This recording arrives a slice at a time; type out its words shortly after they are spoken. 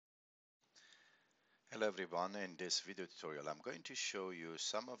Hello everyone, in this video tutorial I'm going to show you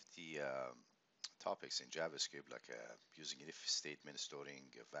some of the topics in JavaScript like using if statement, storing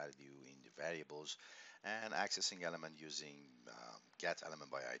a value in the variables, and accessing element using get element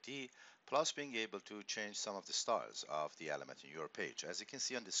by ID, plus being able to change some of the styles of the element in your page. As you can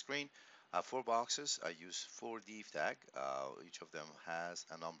see on the screen, four boxes. I use four div tag. Each of them has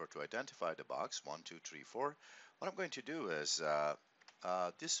a number to identify the box, 1, 2, 3, 4. What I'm going to do is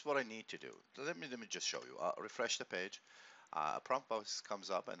this is what I need to do. Let me just show you. Refresh the page. A prompt box comes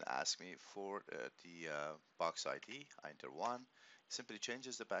up and asks me for the box ID. I enter 1. Simply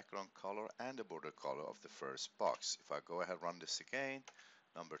changes the background color and the border color of the first box. If I go ahead and run this again,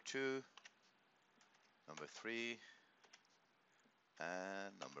 number 2, number 3,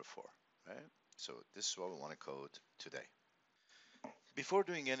 and number 4. Right? So this is what we want to code today. Before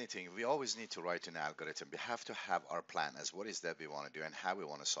doing anything, we always need to write an algorithm. We have to have our plan as what is that we want to do and how we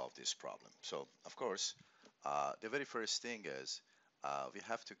want to solve this problem. So, of course, the very first thing is we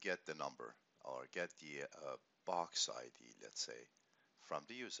have to get the number or get the box ID, let's say, from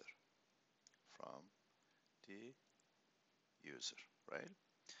the user. From the user, right?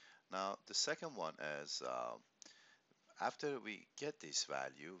 Now, the second one is after we get this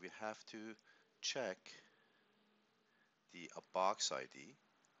value, we have to check the box ID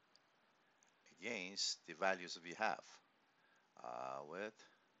against the values we have with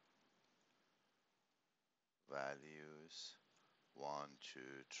values 1, 2,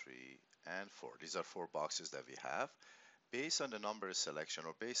 3, and 4. These are four boxes that we have. Based on the number selection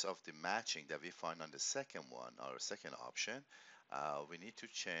or based off the matching that we find on the second one, our second option, we need to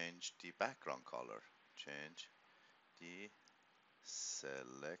change the background color. Change the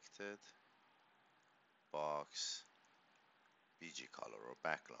selected box BG color or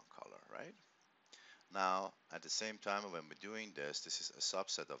background color, right? Now, at the same time, when we're doing this, this is a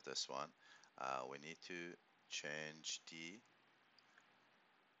subset of this one. We need to change the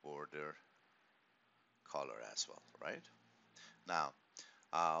border color as well, right? Now,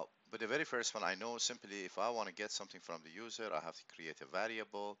 but the very first one, I know simply if I want to get something from the user, I have to create a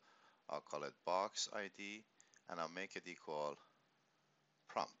variable. I'll call it box ID, and I'll make it equal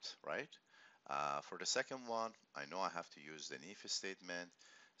prompt, right? For the second one, I know I have to use the if statement.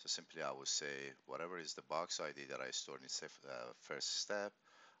 So simply I will say whatever is the box ID that I stored in first step,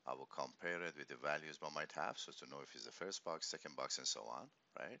 I will compare it with the values I might have, so to know if it's the first box, second box, and so on,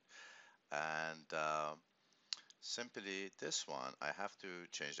 right? And simply this one, I have to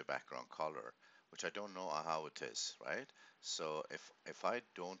change the background color, which I don't know how it is, right? So if I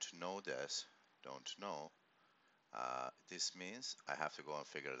don't know this, this means I have to go and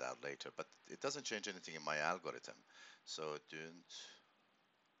figure it out later, but it doesn't change anything in my algorithm. So don't,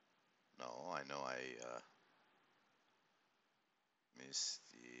 no, I know I missed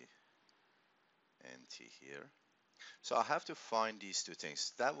the NT here. So I have to find these two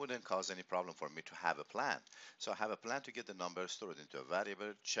things. That wouldn't cause any problem for me to have a plan. So I have a plan to get the number, store it into a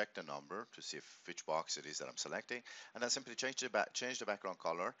variable, check the number to see which box it is that I'm selecting, and then simply change the background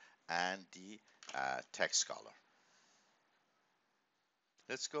color and the text color.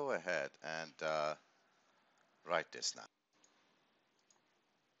 Let's go ahead and write this now.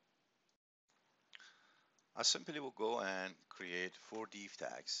 I simply will go and create four div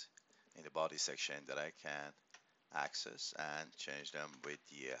tags in the body section that I can access and change them with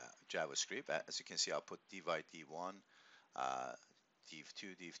the JavaScript. As you can see, I'll put div ID 1, div 2,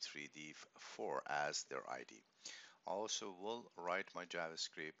 div 3, div 4 as their ID. Also, will write my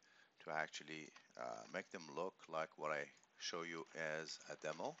JavaScript to actually make them look like what I show you as a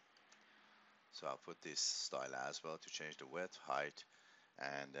demo. So I'll put this style as well to change the width, height,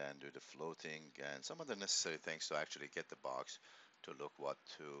 and then do the floating and some of the necessary things to actually get the box to look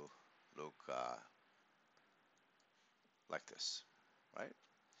like this, right?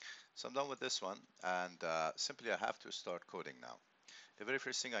 So I'm done with this one, and simply I have to start coding now. The very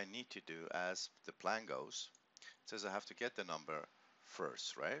first thing I need to do, as the plan goes, it says I have to get the number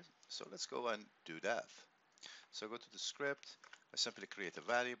first, right? So let's go and do that. So go to the script, I simply create a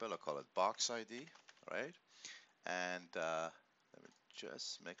variable, I call it box ID, right? And let me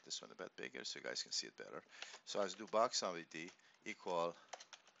just make this one a bit bigger so you guys can see it better. So I do box ID equal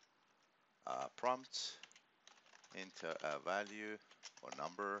prompt, enter a value or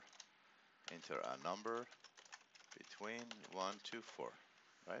number, enter a number between 1 to 4,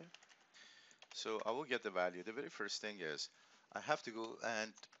 right? So I will get the value. The very first thing is I have to go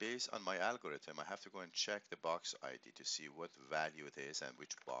and based on my algorithm, I have to go and check the box ID to see what value it is and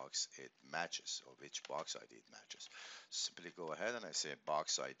which box it matches or which box ID it matches. Simply go ahead and I say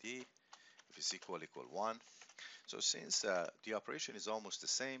box ID if it's equal 1. So since the operation is almost the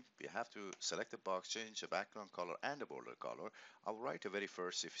same, we have to select the box, change the background color and the border color. I'll write the very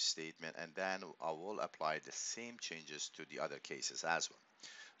first if statement, and then I will apply the same changes to the other cases as well.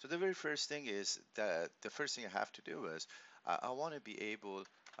 So the very first thing is that the first thing I have to do is I want to be able,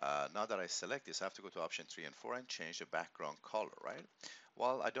 now that I select this, I have to go to option 3 and 4 and change the background color, right?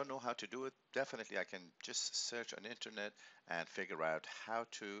 Well, I don't know how to do it. Definitely, I can just search on internet and figure out how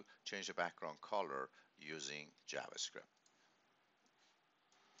to change the background color using JavaScript.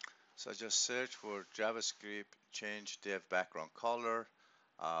 So I just search for JavaScript, change div background color.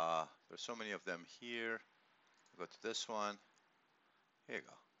 There's so many of them here. Go to this one. Here you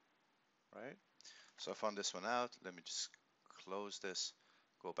go, right? So I found this one out. Let me just close this,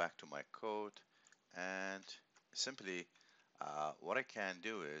 go back to my code, and simply what I can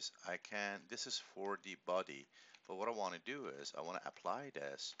do is this is for the body, but what I want to do is I want to apply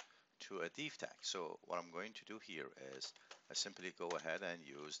this to a div tag. So what I'm going to do here is I simply go ahead and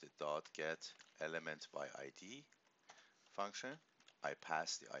use the dot get element by ID function. I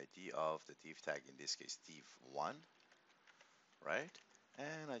pass the ID of the div tag, in this case div1, right?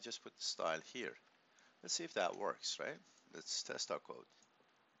 And I just put the style here. Let's see if that works, right? Let's test our code.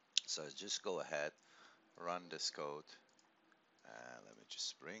 So just go ahead, run this code, and let me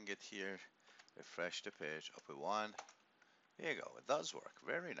just bring it here, refresh the page, open one. Here you go, it does work.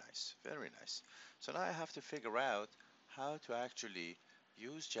 Very nice, very nice. So now I have to figure out how to actually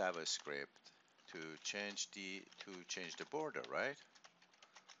use JavaScript to change the border, right?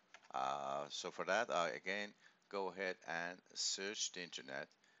 So for that, I again go ahead and search the internet,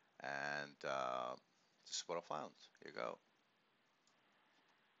 and this is what I found. Here you go.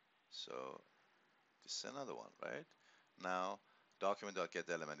 So this is another one, right? Now,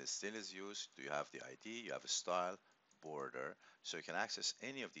 document.getElement is still is used. Do you have the ID? You have a style, border. So you can access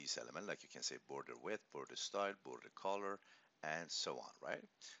any of these elements, like you can say border width, border style, border color, and so on, right?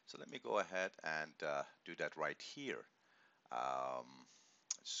 So let me go ahead and do that right here. Um,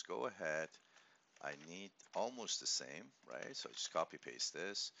 just go ahead. I need almost the same, right? So just copy paste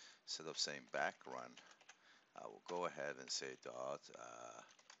this. Instead of saying background, I will go ahead and say dot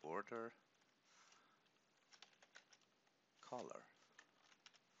border color.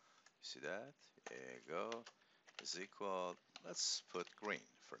 See that? There you go. Is equal. Let's put green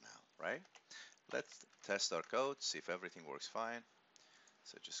for now, right? Let's test our code, see if everything works fine.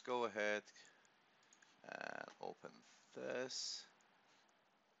 So just go ahead and open this.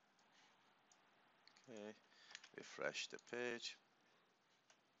 Okay, refresh the page.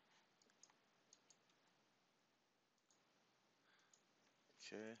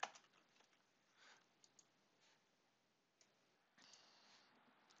 Okay.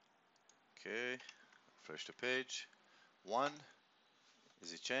 Okay, refresh the page. One,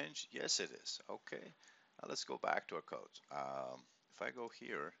 is it changed? Yes, it is. Okay, now let's go back to our code. If I go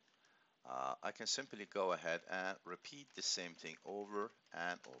here, I can simply go ahead and repeat the same thing over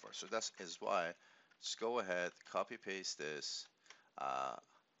and over. So that is why, just go ahead, copy paste this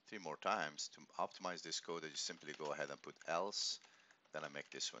 3 more times to optimize this code. I just simply go ahead and put else, then I make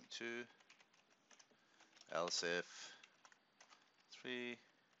this one 2, else if 3,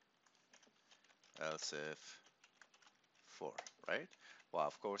 else if 4, right? Well,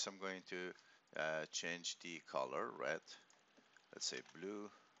 of course, I'm going to change the color, red, let's say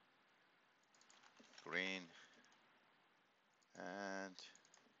blue, green, and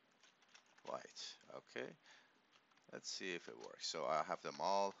white. Okay, let's see if it works. So I have them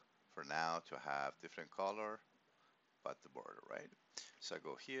all for now to have different color, but the border, right? So I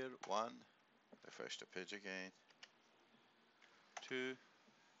go here, 1, refresh the page again, 2,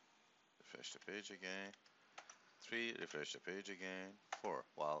 refresh the page again, 3, refresh the page again, 4.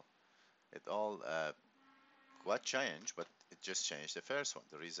 Well, it all got changed, but it just changed the first one.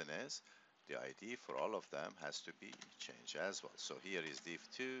 The reason is the ID for all of them has to be changed as well. So here is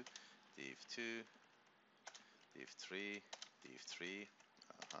div2, div2, div3, div3,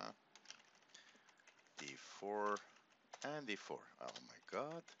 div4, and div4. Oh my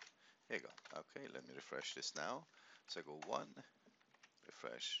god. Here you go. Okay, let me refresh this now. So I go 1,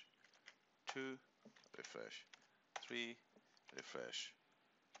 refresh, 2, refresh, 3, refresh,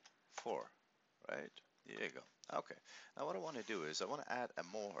 4, right? There you go. Okay. Now what I want to do is I want to add a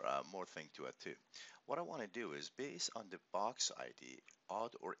more thing to it too. What I want to do is based on the box ID,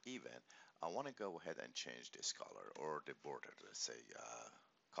 odd or even, I want to go ahead and change this color or the border. Let's say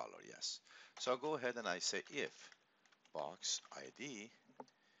color, yes. So I'll go ahead and I say if box ID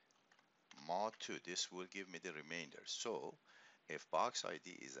mod 2, this will give me the remainder. So if box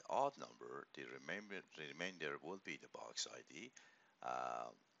ID is an odd number, the remainder will be the box ID. uh,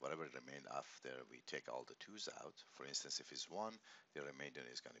 whatever remain after we take all the 2's out. For instance, if it's 1, the remainder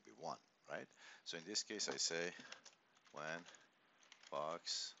is going to be 1, right? So in this case, I say when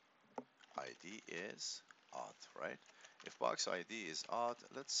box ID is odd, right? If box ID is odd,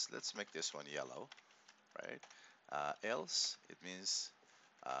 let's make this one yellow, right? Else it means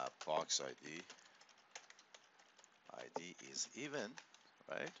box ID is even,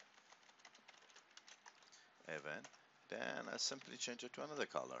 right? Even. Then I simply change it to another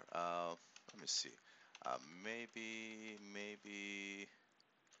color. Let me see. Maybe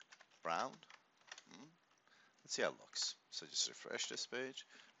brown. Hmm? Let's see how it looks. So just refresh this page.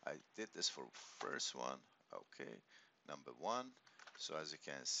 I did this for first one. Okay, number 1. So as you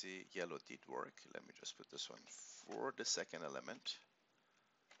can see, yellow did work. Let me just put this one for the second element.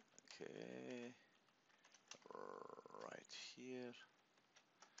 Okay, right here.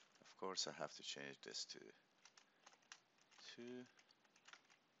 Of course, I have to change this to 2.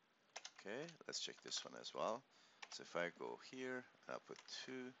 Okay, let's check this one as well. So if I go here and I put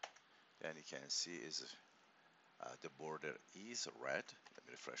 2, then you can see is the border is red. Let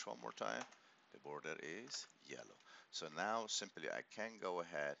me refresh one more time. The border is yellow. So now simply I can go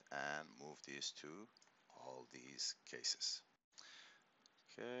ahead and move these to all these cases.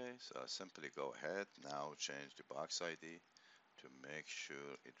 Okay, so I simply go ahead now, change the box ID to make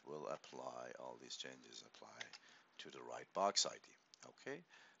sure it will apply, all these changes apply to the right box ID. Okay,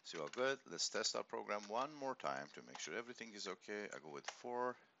 so all good. Let's test our program one more time to make sure everything is okay. I go with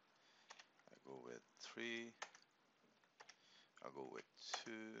 4, I go with 3, I go with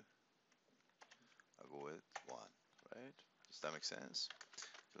 2, I go with 1, right? Does that make sense?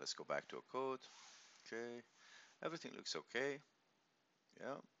 Okay, let's go back to our code. Okay, everything looks okay.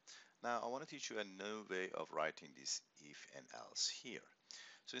 Yeah. Now I want to teach you a new way of writing this if and else here.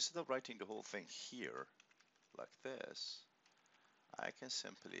 So instead of writing the whole thing here like this, I can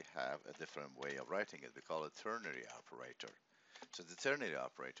simply have a different way of writing it. We call it ternary operator. So the ternary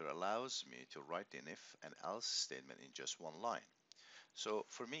operator allows me to write an if and else statement in just one line. So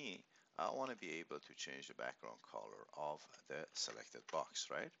for me, I want to be able to change the background color of the selected box,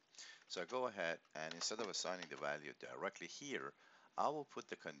 right? So I go ahead and instead of assigning the value directly here, I will put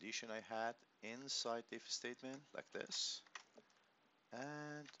the condition I had inside the if statement like this.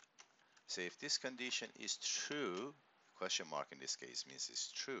 And say if this condition is true, question mark in this case means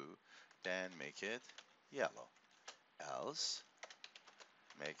it's true, then make it yellow. Else,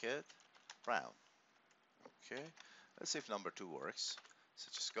 make it brown. Okay, let's see if number 2 works. So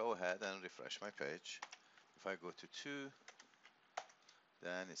just go ahead and refresh my page. If I go to 2,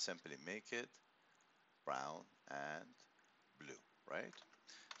 then it simply make it brown and blue, right?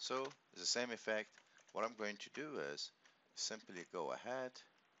 So it's the same effect. What I'm going to do is simply go ahead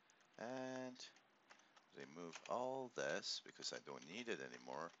and remove all this because I don't need it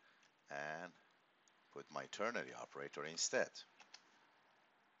anymore and put my ternary operator instead.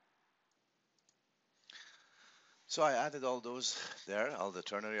 So I added all those there, all the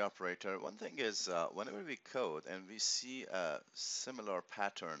ternary operator. One thing is whenever we code and we see a similar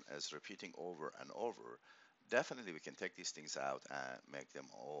pattern as repeating over and over, definitely we can take these things out and make them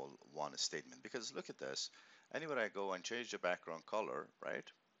all one statement. Because look at this, anywhere I go and change the background color, right,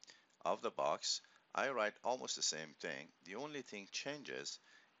 of the box, I write almost the same thing. The only thing changes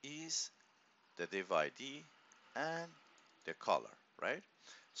is the div ID and the color, right?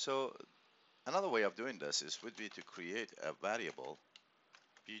 So another way of doing this would be to create a variable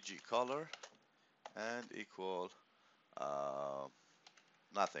bg color and equal uh,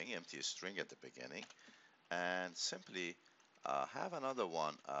 nothing, empty string at the beginning, and simply have another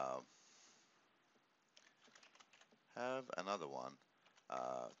one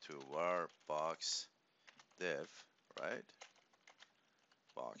to var box div, right?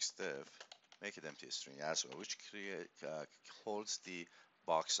 Box div, make it empty string as well, which holds the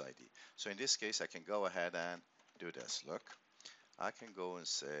box ID. So in this case, I can go ahead and do this. Look, I can go and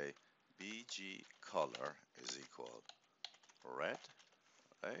say bg color is equal red,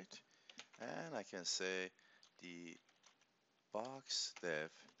 right? And I can say the box div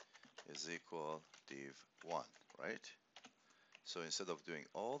is equal div1, right? So instead of doing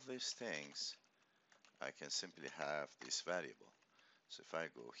all these things, I can simply have this variable. So if I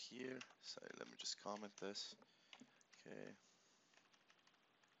go here, sorry, let me just comment this. Okay,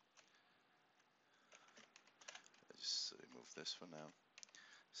 I just remove this for now.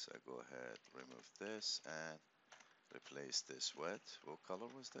 So I go ahead, remove this, and replace this with, what color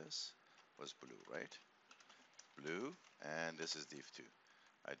was this? Was blue, right? Blue, and this is div2.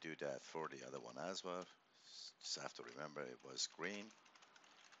 I do that for the other one as well. Just have to remember it was green,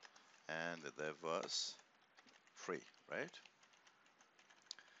 and the div was free, right?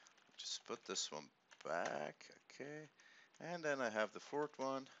 just put this one back. Okay. And then I have the fourth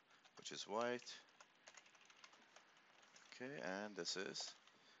one, which is white. Okay, and this is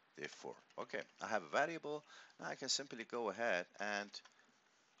div 4. Okay, I have a variable. Now I can simply go ahead and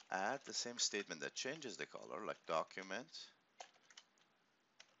add the same statement that changes the color, like document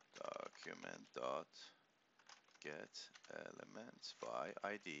dot get elements by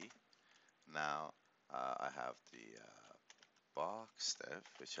ID. Now I have the box div,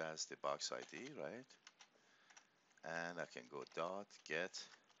 which has the box ID, right? And I can go dot get,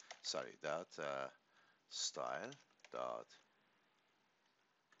 sorry, dot style dot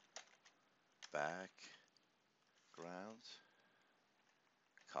background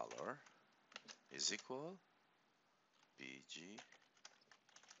color is equal bg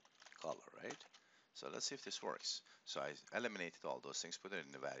color, right? So let's see if this works. So I eliminated all those things, put it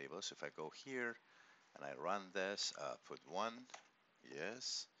in the variable. So if I go here and I run this, put 1,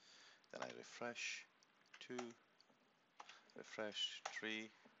 yes. Then I refresh, 2, refresh, 3,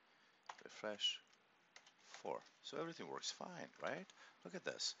 refresh, 4. So everything works fine, right? Look at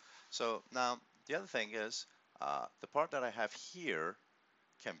this. So now the other thing is the part that I have here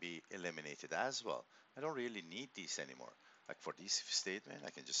can be eliminated as well. I don't really need these anymore. Like for this statement, I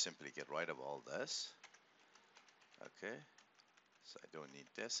can just simply get rid of all this. Okay, so I don't need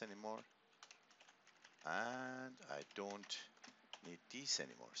this anymore. And I don't need these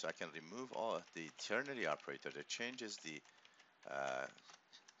anymore. So I can remove all the ternary operator that changes the uh,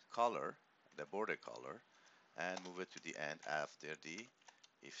 color, the border color, and move it to the end after the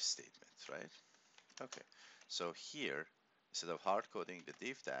if statement, right? Okay, so here, instead of hard coding the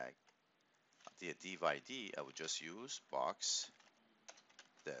div tag, the div ID, I would just use box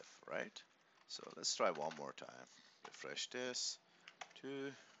div, right? So let's try one more time. Refresh this,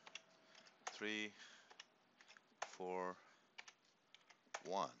 2, 3, 4,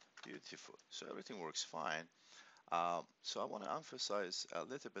 1. Beautiful. So everything works fine. So I want to emphasize a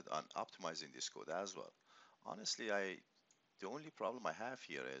little bit on optimizing this code as well. Honestly, the only problem I have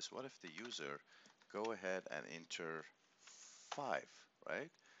here is what if the user go ahead and enter 5, right?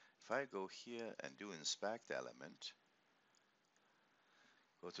 If I go here and do inspect element,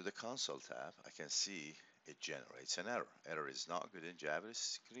 go to the console tab, I can see it generates an error. Error is not good in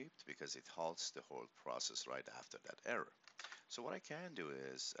JavaScript because it halts the whole process right after that error. So what I can do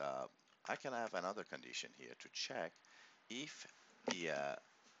is I can have another condition here to check if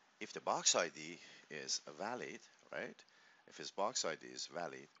the box ID is valid, right? If his box ID is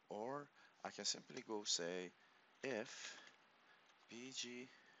valid, or I can simply go say if bg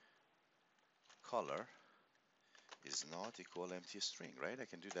color is not equal empty string, right? I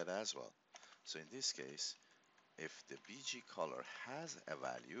can do that as well. So in this case, if the bg color has a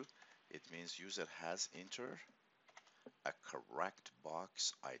value, it means user has entered a correct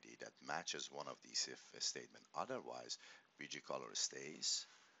box ID that matches one of these if statement. Otherwise, bg color stays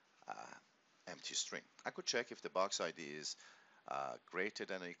empty string. I could check if the box ID is greater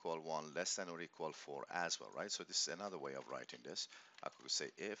than or equal 1, less than or equal 4 as well, right? So this is another way of writing this. I could say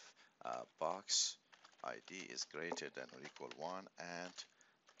if box ID is greater than or equal 1 and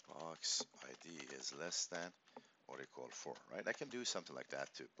box ID is less than or equal 4, right? I can do something like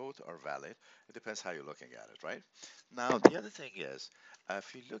that too. Both are valid. It depends how you're looking at it, right? Now, the other thing is,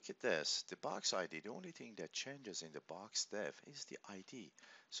 if you look at this, the box ID, the only thing that changes in the box div is the ID.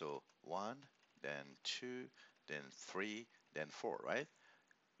 So 1, then 2, then 3, then 4, right?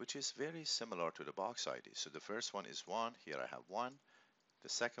 Which is very similar to the box ID. So the first one is 1, here I have 1. The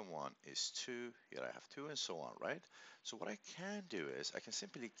second one is 2, here I have 2, and so on, right? So what I can do is I can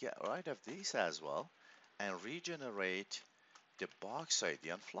simply get rid of these as well and regenerate the box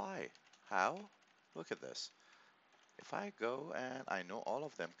ID on fly. How? Look at this. If I go and I know all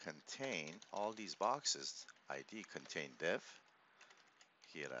of them contain, all these boxes ID contain div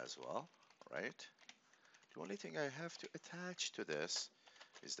here as well, right? The only thing I have to attach to this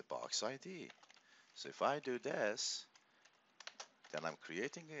is the box ID. So if I do this, then I'm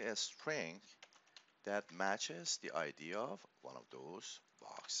creating a string that matches the ID of one of those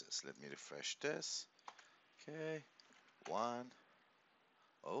boxes. Let me refresh this. Okay, 1.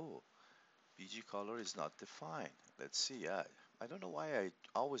 Oh, BG color is not defined. Let's see. I don't know why I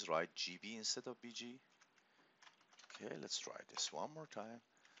always write GB instead of BG. Okay, let's try this one more time.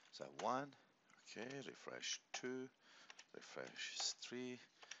 So 1. Okay, refresh 2. Refresh 3.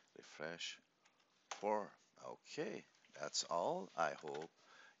 Refresh 4. Okay, that's all. I hope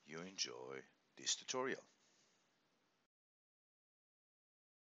you enjoy this tutorial.